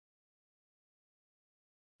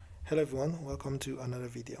Hello everyone, welcome to another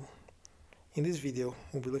video. In this video,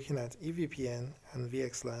 we'll be looking at EVPN and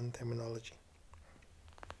VxLAN terminology.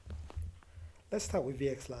 Let's start with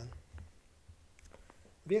VxLAN.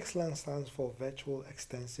 VxLAN stands for Virtual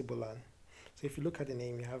Extensible LAN. So if you look at the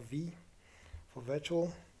name, you have V for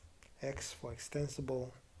virtual, X for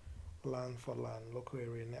extensible, LAN for LAN, local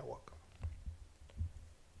area network.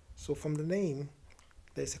 So from the name,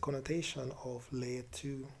 there's a connotation of layer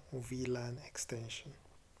 2 VLAN extension.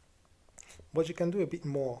 But you can do a bit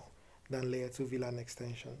more than layer 2 VLAN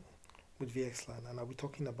extension with VxLAN, and I'll be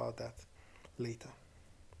talking about that later.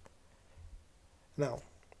 Now,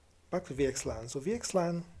 back to VxLAN. So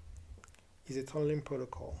VxLAN is a tunneling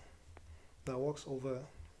protocol that works over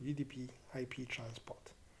UDP IP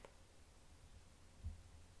transport.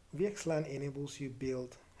 VxLAN enables you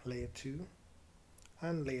build layer 2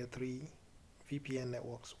 and layer 3 VPN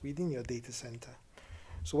networks within your data center.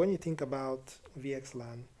 So when you think about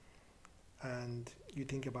VxLAN and you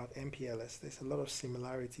think about MPLS, there's a lot of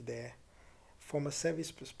similarity there from a service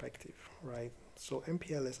perspective, right? So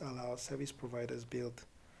MPLS allows service providers build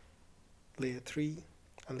layer 3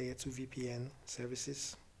 and layer 2 VPN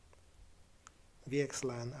services.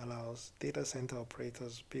 VxLAN allows data center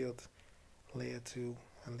operators build layer 2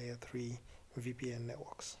 and layer 3 VPN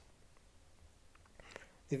networks.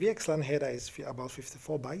 The VxLAN header is about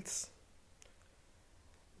 54 bytes.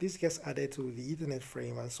 This gets added to the Ethernet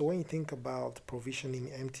frame, and so when you think about provisioning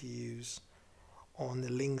MTUs on the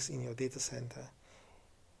links in your data center,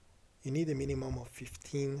 you need a minimum of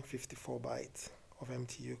 15 54 bytes of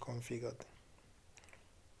MTU configured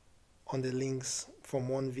on the links from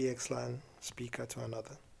one VxLAN speaker to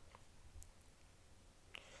another.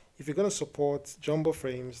 If you're going to support jumbo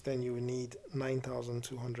frames, then you will need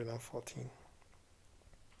 9214.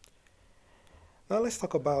 Now let's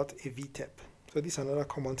talk about a VTEP. So this is another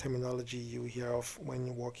common terminology you hear of when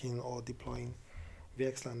you're working or deploying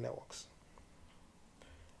VxLAN networks.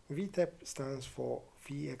 VTEP stands for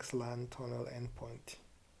VxLAN Tunnel Endpoint.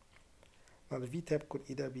 Now the VTEP could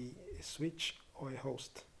either be a switch or a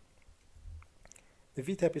host. The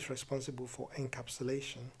VTEP is responsible for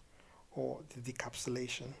encapsulation or the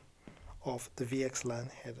decapsulation of the VxLAN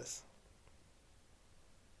headers.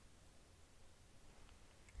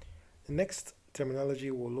 The next terminology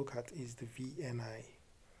we'll look at is the VNI.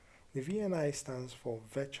 The VNI stands for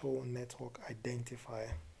Virtual Network Identifier.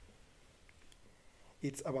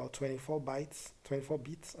 It's about 24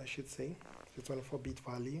 bits, I should say. It's a 24-bit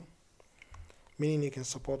value, meaning you can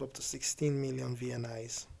support up to 16 million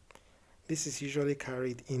VNIs. This is usually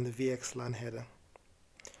carried in the VxLAN header.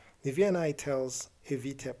 The VNI tells a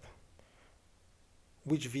VTEP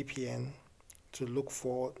which VPN to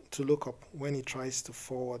look up when it tries to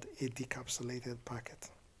forward a decapsulated packet.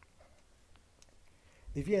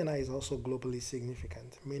 The VNI is also globally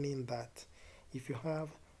significant, meaning that if you have,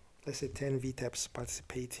 let's say, 10 VTEPs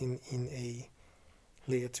participating in a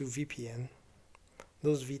layer 2 VPN,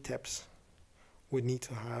 those VTEPs would need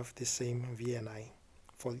to have the same VNI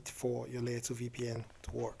for your layer 2 VPN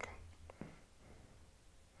to work.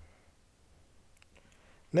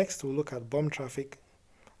 Next, we'll look at bomb traffic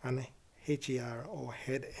and HER, or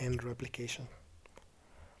head-end replication.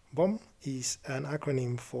 BOM is an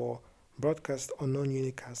acronym for Broadcast Unknown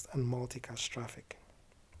Unicast and Multicast Traffic.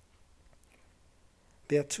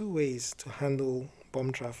 There are two ways to handle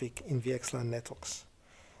BOM traffic in VxLAN networks.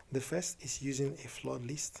 The first is using a flood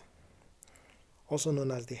list, also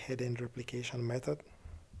known as the head-end replication method,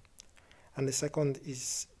 and the second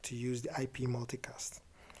is to use the IP multicast.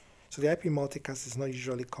 So the IP multicast is not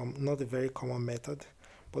usually not a very common method,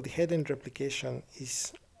 but the head-end replication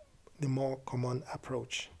is the more common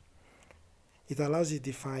approach. It allows you to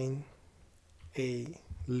define a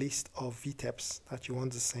list of VTEPs that you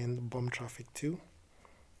want to send bomb traffic to.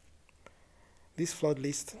 This flood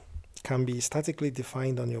list can be statically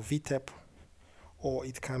defined on your VTEP, or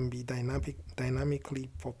it can be dynamically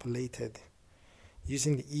populated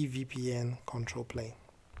using the EVPN control plane.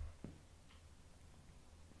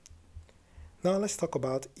 Now let's talk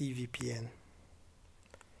about EVPN.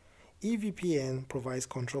 EVPN provides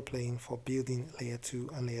control plane for building layer 2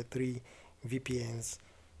 and layer 3 VPNs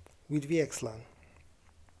with VxLAN.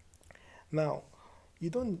 Now, you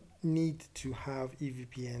don't need to have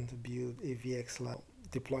EVPN to build a VxLAN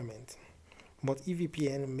deployment, but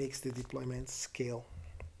EVPN makes the deployment scale.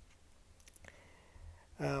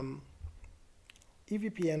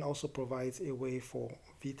 EVPN also provides a way for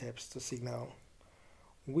VTEPs to signal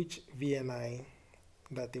which VNI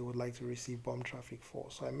that they would like to receive bomb traffic for.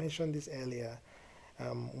 So I mentioned this earlier.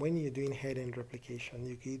 When you're doing head-end replication,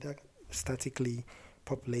 you can either statically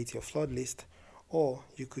populate your flood list, or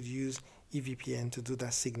you could use EVPN to do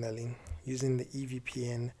that signaling using the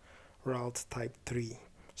EVPN route type 3.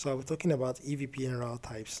 So I'll be talking about EVPN route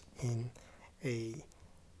types in a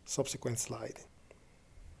subsequent slide.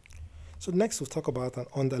 So next we'll talk about an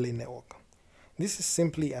underlay network. This is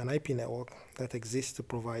simply an IP network that exists to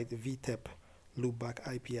provide VTEP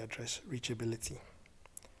loopback IP address reachability.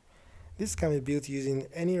 This can be built using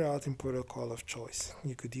any routing protocol of choice.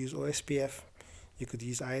 You could use OSPF, you could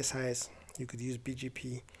use ISIS, you could use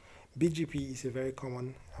BGP. BGP is a very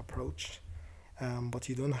common approach, but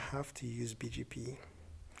you don't have to use BGP.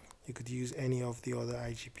 You could use any of the other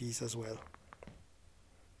IGPs as well.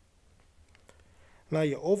 Now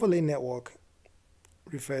your overlay network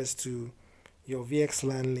refers to your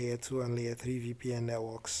VxLAN layer 2 and layer 3 VPN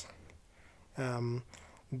networks.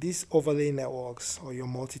 These overlay networks or your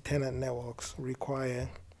multi-tenant networks require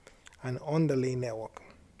an underlay network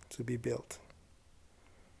to be built.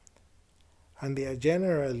 And they are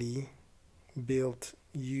generally built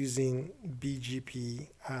using BGP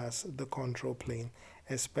as the control plane,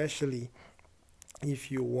 especially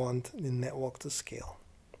if you want the network to scale.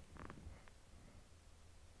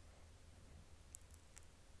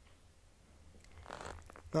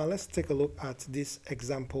 Now let's take a look at this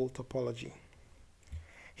example topology.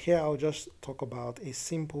 Here I'll just talk about a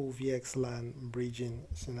simple VxLAN bridging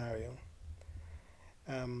scenario.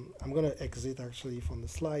 I'm going to exit actually from the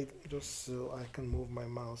slide just so I can move my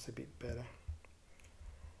mouse a bit better.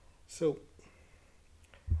 So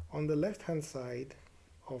on the left hand side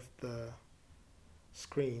of the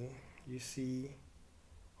screen you see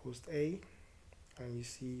host A and you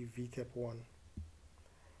see VTEP1.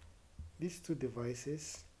 These two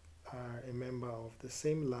devices are a member of the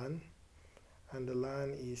same LAN, and the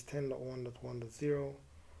LAN is 10.1.1.0.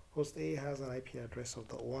 Host A has an IP address of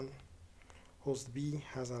 .1. Host B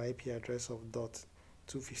has an IP address of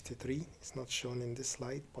 .253. It's not shown in this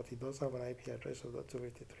slide, but it does have an IP address of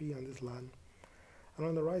 .253 on this LAN. And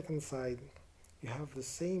on the right hand side, you have the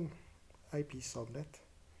same IP subnet,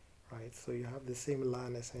 right? So you have the same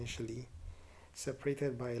LAN essentially,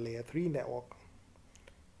 separated by a layer 3 network.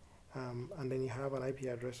 And then you have an IP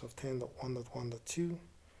address of 10.1.1.2,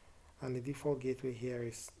 and the default gateway here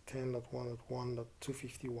is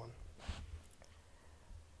 10.1.1.251.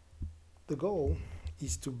 The goal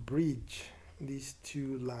is to bridge these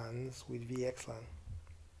two LANs with VxLAN.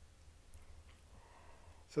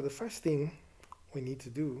 So the first thing we need to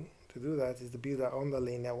do that is to build our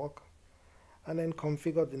underlay network and then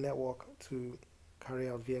configure the network to carry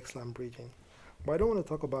out VxLAN bridging. But I don't want to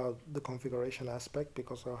talk about the configuration aspect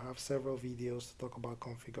because I'll have several videos to talk about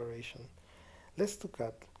configuration. Let's look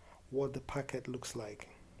at what the packet looks like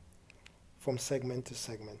from segment to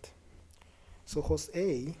segment. So host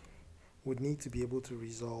A would need to be able to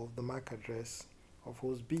resolve the MAC address of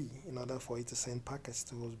host B in order for it to send packets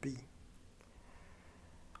to host B.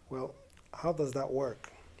 Well, how does that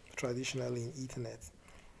work traditionally in Ethernet?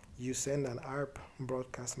 You send an ARP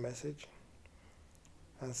broadcast message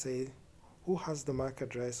and say, who has the MAC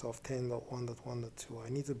address of 10.1.1.2? I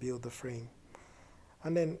need to build the frame.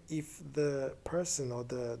 And then if the person or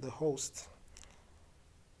the host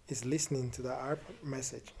is listening to the ARP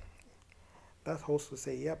message, that host will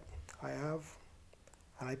say, yep, I have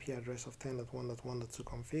an IP address of 10.1.1.2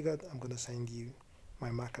 configured. I'm going to send you my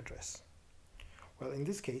MAC address. Well, in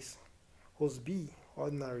this case, host B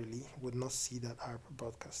ordinarily would not see that ARP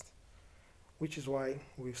broadcast, which is why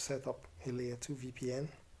we've set up a layer 2 VPN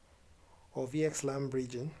or VxLAN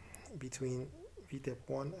bridging between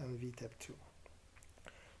VTEP1 and VTEP2.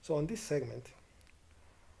 So on this segment,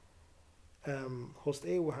 host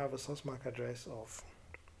A will have a source MAC address of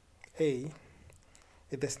A.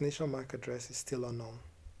 The destination MAC address is still unknown.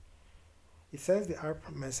 It sends the ARP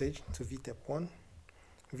message to VTEP1.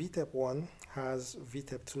 VTEP1 has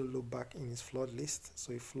VTEP2 loopback in its flood list,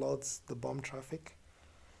 so it floods the bomb traffic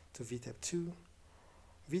to VTEP2.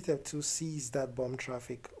 VTEP2 sees that bomb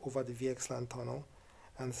traffic over the VxLAN tunnel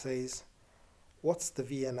and says, what's the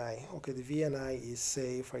VNI? Okay, the VNI is,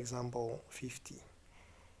 say, for example, 50.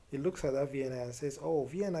 It looks at that VNI and says, oh,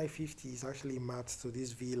 VNI 50 is actually mapped to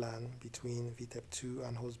this VLAN between VTEP2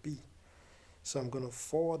 and host B. So I'm going to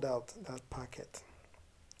forward out that packet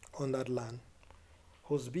on that LAN.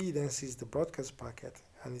 Host B then sees the broadcast packet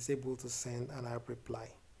and is able to send an ARP reply.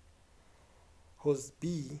 Host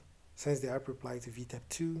B sends the ARP reply to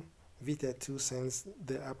VTEP2. VTEP2 sends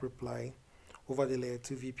the ARP reply over the layer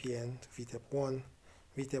 2 VPN to VTEP1.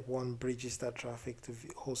 VTEP1 bridges that traffic to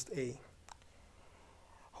host A.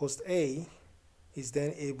 Host A is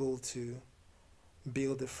then able to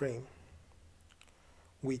build a frame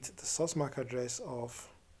with the source MAC address of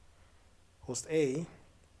host A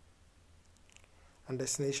and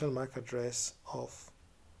destination MAC address of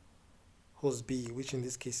host B, which in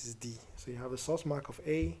this case is D. So you have a source MAC of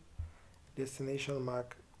A, destination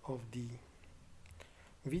MAC of D.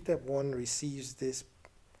 VTEP1 receives this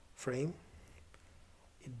frame,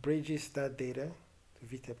 it bridges that data to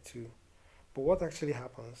VTEP2. But what actually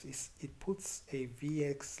happens is it puts a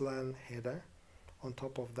VxLAN header on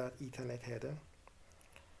top of that Ethernet header.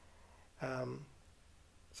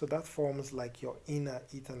 So that forms like your inner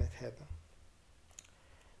Ethernet header.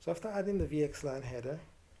 So after adding the VxLAN header,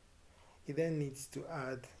 it then needs to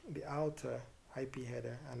add the outer IP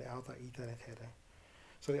header and the outer Ethernet header.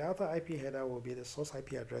 So the outer IP header will be the source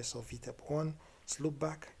IP address of VTEP1,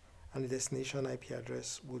 loopback, and the destination IP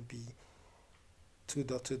address would be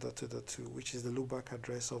 2.2.2.2, which is the loopback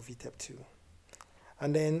address of VTEP2.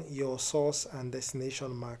 And then your source and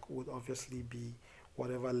destination MAC would obviously be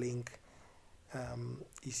whatever link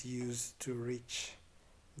is used to reach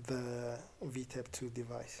the VTEP2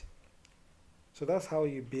 device. So that's how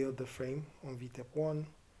you build the frame on VTEP1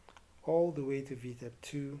 all the way to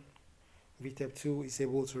VTEP2. VTEP2 is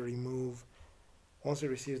able to remove, once it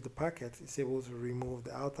receives the packet, it's able to remove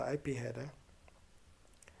the outer IP header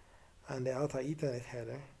and the outer Ethernet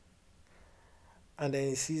header, and then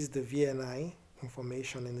it sees the VNI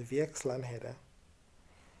information in the VxLAN header,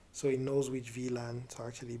 so it knows which VLAN to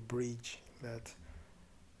actually bridge that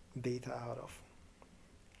data out of.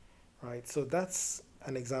 Right, so that's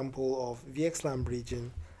an example of VxLAN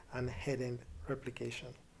bridging and head-end replication.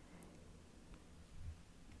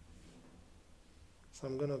 So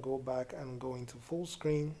I'm going to go back and go into full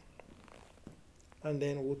screen, and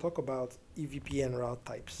then we'll talk about EVPN route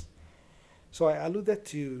types. So I alluded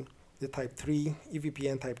to the type 3,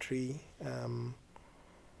 EVPN type 3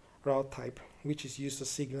 route type, which is used to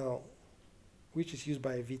signal, which is used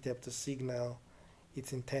by a VTEP to signal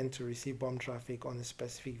its intent to receive bomb traffic on a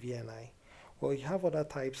specific VNI. Well, you have other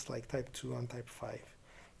types like type 2 and type 5.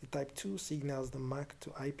 The type 2 signals the MAC to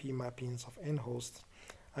IP mappings of end hosts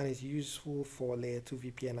and is useful for layer 2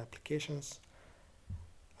 VPN applications.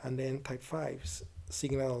 And then type 5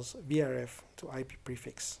 signals VRF to IP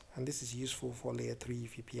prefix, and this is useful for layer 3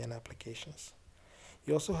 VPN applications.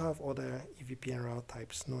 You also have other EVPN route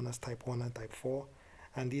types known as type 1 and type 4,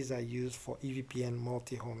 and these are used for EVPN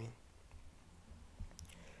multi-homing.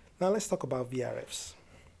 Now let's talk about VRFs.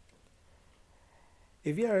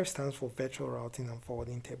 A VRF stands for Virtual Routing and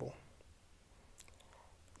Forwarding Table.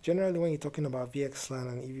 Generally, when you're talking about VxLAN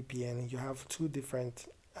and EVPN, you have two different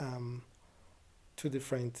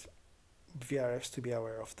VRFs to be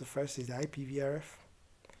aware of. The first is the IP VRF,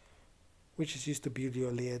 which is used to build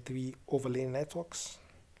your layer 3 overlay networks,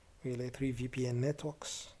 your layer 3 VPN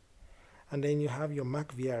networks. And then you have your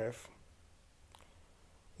MAC VRF,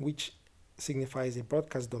 which signifies a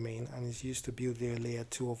broadcast domain and is used to build your layer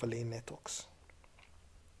 2 overlay networks.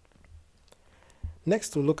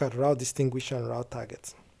 Next, we'll look at route distinguisher and route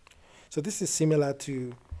target. So this is similar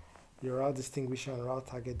to your route distinguisher and route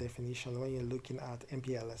target definition when you're looking at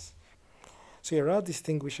MPLS. So your route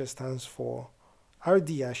distinguisher stands for,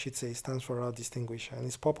 RD I should say, stands for route distinguisher, and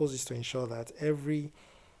its purpose is to ensure that every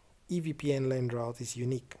EVPN length route is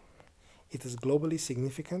unique. It is globally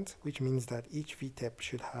significant, which means that each VTEP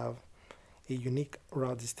should have a unique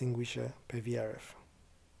route distinguisher per VRF.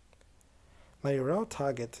 Now your route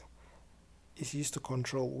target is used to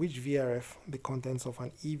control which VRF the contents of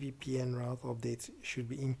an EVPN route update should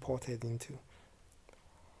be imported into.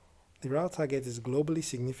 The route target is globally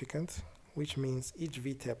significant, which means each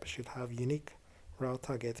VTEP should have unique route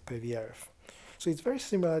target per VRF. So it's very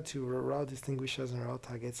similar to route distinguishers and route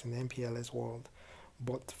targets in the MPLS world,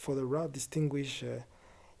 but for the route distinguisher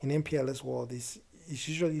in MPLS world is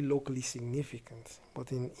usually locally significant,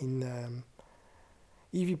 but in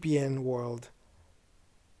EVPN world,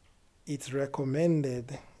 it's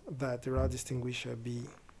recommended that the route distinguisher be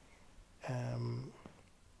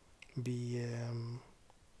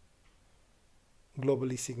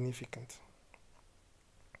globally significant,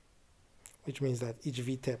 which means that each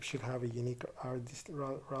VTEP should have a unique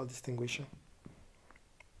route distinguisher.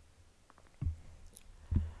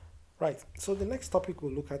 Right, so the next topic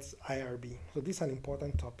we'll look at is IRB. So this is an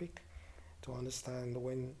important topic to understand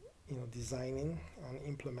when designing and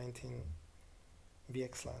implementing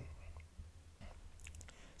VxLAN.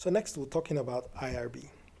 So next we're talking about IRB.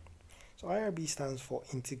 So IRB stands for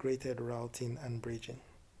Integrated Routing and Bridging.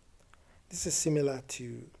 This is similar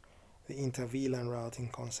to the inter-VLAN routing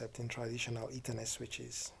concept in traditional Ethernet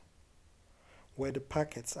switches, where the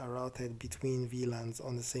packets are routed between VLANs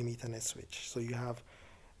on the same Ethernet switch. So you have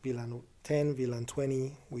VLAN 10, VLAN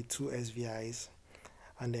 20 with two SVIs,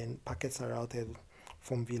 and then packets are routed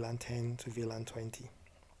from VLAN 10 to VLAN 20.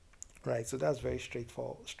 right? So that's very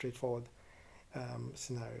straightforward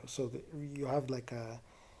scenario. So you have like a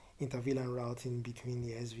inter-VLAN routing between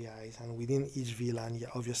the SVIs, and within each VLAN,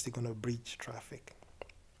 you're obviously going to bridge traffic.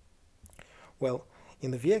 Well,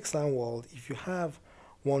 in the VxLAN world, if you have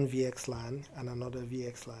one VxLAN and another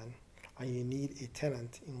VxLAN, and you need a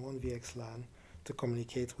tenant in one VxLAN to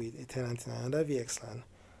communicate with a tenant in another VxLAN,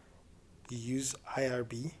 you use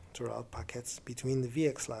IRB to route packets between the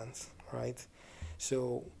VxLANs, right?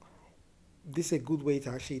 So this is a good way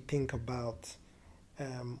to actually think about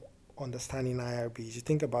understanding IRB. You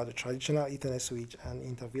think about the traditional Ethernet switch and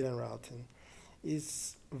inter-VLAN routing.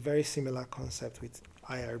 It's a very similar concept with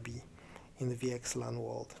IRB in the VxLAN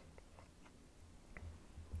world.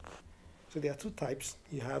 So there are two types.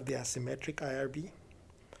 You have the asymmetric IRB,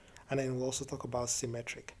 and then we'll also talk about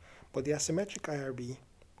symmetric. But the asymmetric IRB,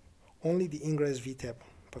 only the ingress VTEP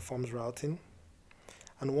performs routing,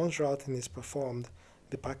 and once routing is performed,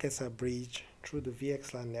 the packets are bridged through the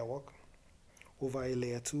VxLAN network over a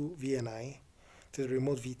layer 2 VNI to the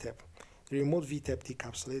remote VTEP. The remote VTEP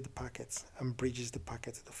decapsulates the packets and bridges the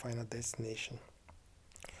packet to the final destination.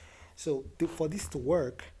 So for this to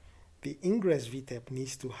work, the ingress VTEP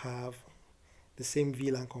needs to have the same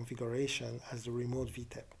VLAN configuration as the remote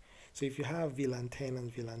VTEP. So if you have VLAN 10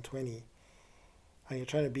 and VLAN 20, and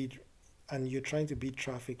you're trying to beat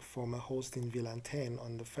traffic from a host in VLAN 10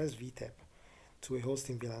 on the first VTEP to a host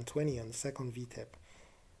in VLAN 20 on the second VTEP,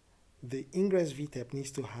 the ingress VTEP needs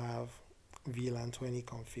to have VLAN 20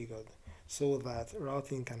 configured so that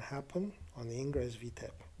routing can happen on the ingress VTEP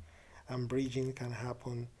and bridging can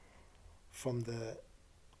happen from the,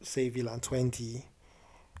 say, VLAN 20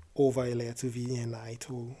 over a layer 2 VNI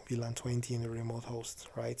to VLAN 20 in the remote host,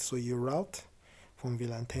 right? So you route from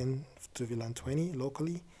VLAN 10 to VLAN 20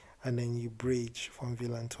 locally, and then you bridge from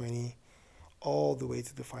VLAN 20 all the way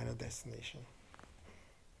to the final destination.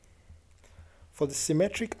 For the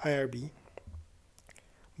symmetric IRB,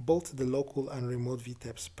 both the local and remote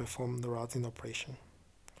VTEPs perform the routing operation.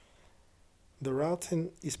 The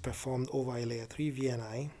routing is performed over a layer 3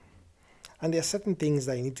 VNI, and there are certain things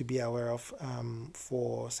that you need to be aware of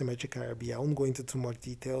for symmetric IRB. I won't go into too much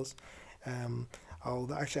details.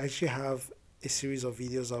 I'll actually have a series of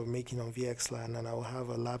videos I'll be making on VxLAN, and I'll have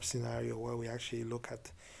a lab scenario where we actually look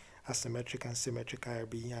at asymmetric and symmetric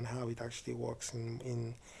IRB and how it actually works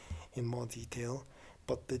in more detail.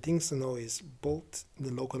 But the things to know is both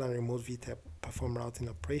the local and remote VTEP perform routing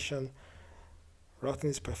operation. Routing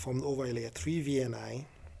is performed over a layer 3 VNI,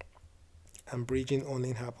 and bridging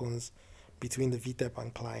only happens between the VTEP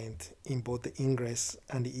and client in both the ingress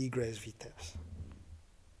and the egress VTEPs.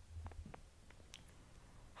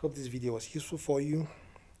 Hope this video was useful for you.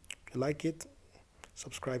 If you like it,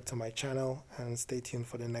 subscribe to my channel and stay tuned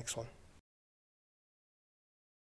for the next one.